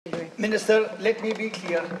Minister, let me be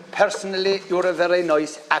clear. Personally, you're a very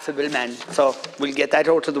nice, affable man. So we'll get that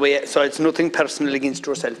out of the way. So it's nothing personal against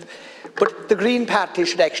yourself. But the Green Party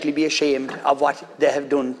should actually be ashamed of what they have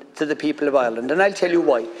done to the people of Ireland. And I'll tell you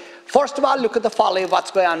why. First of all, look at the folly of what's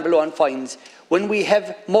going on below on fines. When we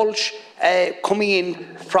have mulch coming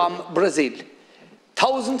in from Brazil,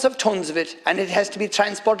 thousands of tons of it, and it has to be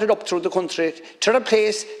transported up through the country to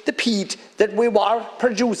replace the peat that we were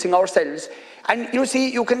producing ourselves. And you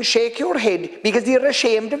see, you can shake your head because you're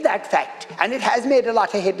ashamed of that fact. And it has made a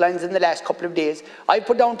lot of headlines in the last couple of days. I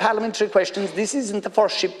put down parliamentary questions. This isn't the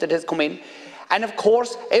first ship that has come in. And of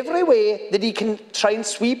course, every way that he can try and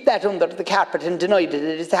sweep that under the carpet and deny that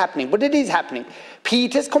it is happening. But it is happening.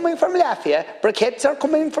 Peat is coming from Latvia, briquettes are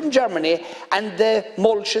coming from Germany, and the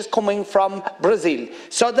mulch is coming from Brazil.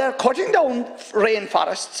 So they're cutting down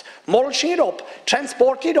rainforests, mulching it up,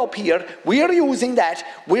 transporting it up here. We're using that.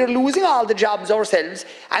 We're losing all the jobs ourselves.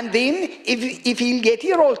 And then, if he'll get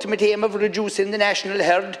your ultimate aim of reducing the national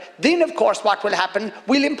herd, then of course what will happen?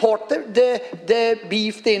 We'll import the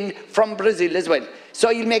beef then from Brazil as well.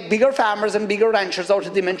 So you'll make bigger farmers and bigger ranchers out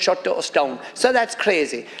of them and shut us down. So that's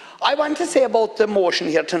crazy. I want to say about the motion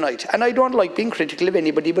here tonight, and I don't like being critical of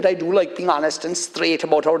anybody, but I do like being honest and straight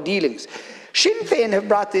about our dealings. Sinn Féin have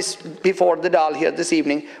brought this before the Dáil here this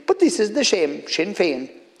evening, but this is the shame, Sinn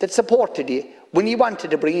Féin, that supported you when you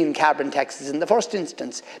wanted to bring in carbon taxes in the first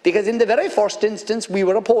instance. Because in the very first instance, we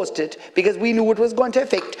were opposed to it because we knew it was going to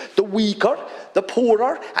affect the weaker, the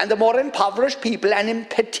poorer, and the more impoverished people, and in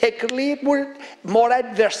particularly it would more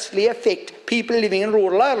adversely affect people living in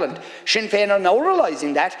rural Ireland. Sinn Féin are now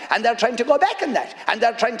realising that, and they're trying to go back on that. And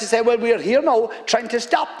they're trying to say, well, we're here now trying to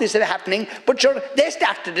stop this happening, but sure, they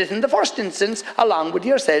started it in the first instance, along with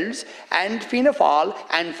yourselves, and Fianna Fáil,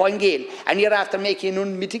 and Fine Gael. And you're after making an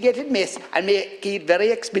unmitigated mess, and making it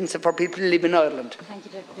very expensive for people to live in Ireland. Thank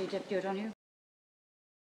you, Deputy O'Donoghue.